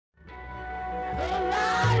Hey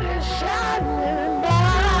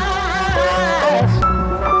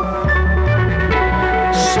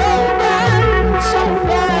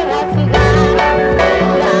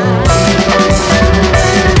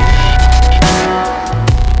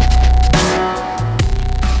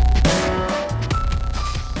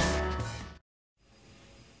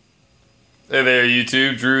there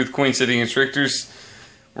YouTube, Drew with Queen City Constrictors.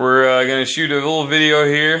 We're going to shoot a little video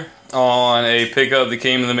here on a pickup that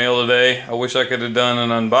came in the mail today. I wish I could have done an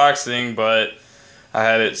unboxing, but I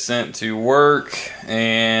had it sent to work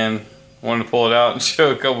and wanted to pull it out and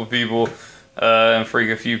show a couple people and freak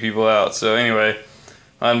a few people out. So anyway,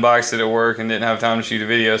 I unboxed it at work and didn't have time to shoot a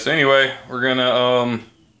video. So anyway, we're going to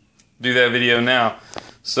do that video now.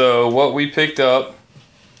 So what we picked up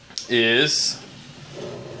is,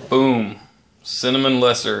 boom, Cinnamon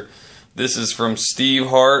Lesser. This is from Steve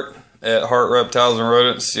Hardt at Hardt, Reptiles, and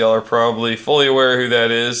Rodents. Y'all are probably fully aware who that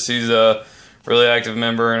is. He's a really active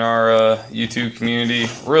member in our YouTube community.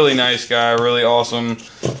 Really nice guy, really awesome.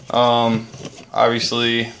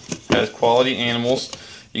 Obviously has quality animals.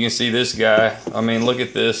 You can see this guy. I mean, look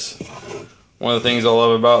at this. One of the things I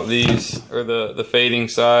love about these are the fading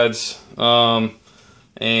sides, and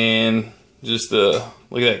just look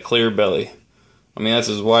at that clear belly. I mean, that's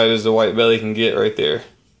as wide as the white belly can get right there.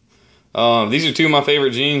 These are two of my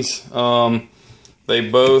favorite genes. They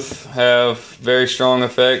both have very strong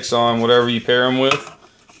effects on whatever you pair them with.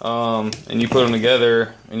 And you put them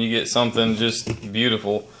together and you get something just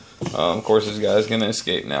beautiful. Of course, this guy's going to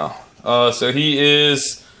escape now. So he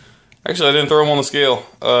is... Actually, I didn't throw him on the scale.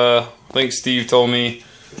 I think Steve told me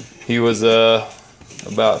he was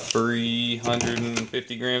about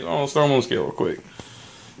 350 grams. Oh, let's throw him on the scale real quick.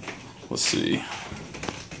 Let's see.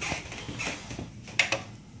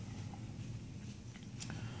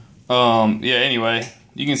 Yeah, anyway,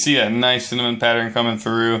 you can see that nice cinnamon pattern coming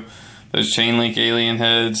through. Those chain link alien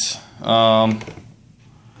heads. We got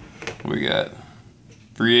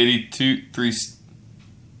 382,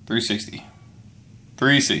 360.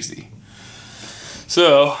 360.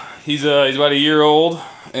 So, he's about a year old,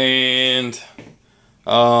 and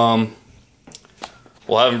we'll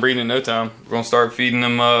have him breeding in no time. We're going to start feeding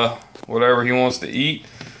him whatever he wants to eat,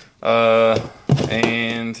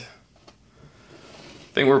 and I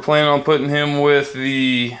think we're planning on putting him with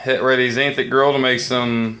the Het Ready Xanthic girl to make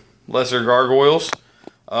some lesser gargoyles.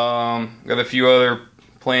 Got a few other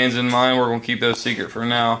plans in mind. We're going to keep those secret for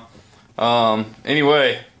now.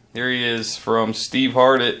 Anyway, here he is from Steve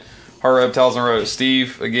Hardt at Hardt, Reptiles, and Rodents.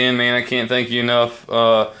 Steve, again, man, I can't thank you enough.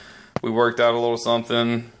 We worked out a little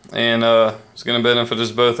something, and it's going to benefit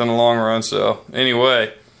us both in the long run. So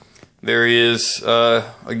anyway, there he is.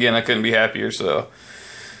 Again, I couldn't be happier. So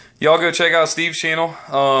y'all go check out Steve's channel.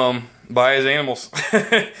 Buy his animals.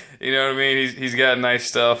 You know what I mean? He's got nice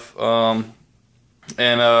stuff. And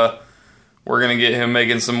we're going to get him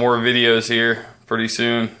making some more videos here pretty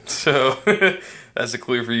soon. So that's a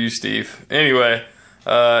clue for you, Steve. Anyway,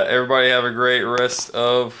 everybody have a great rest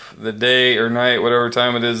of the day or night, whatever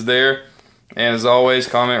time it is there. And as always,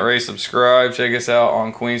 comment, rate, subscribe. Check us out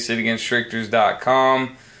on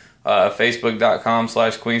QueenCityConstrictors.com,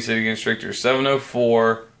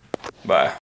 Facebook.com/QueenCityConstrictors704. Bye.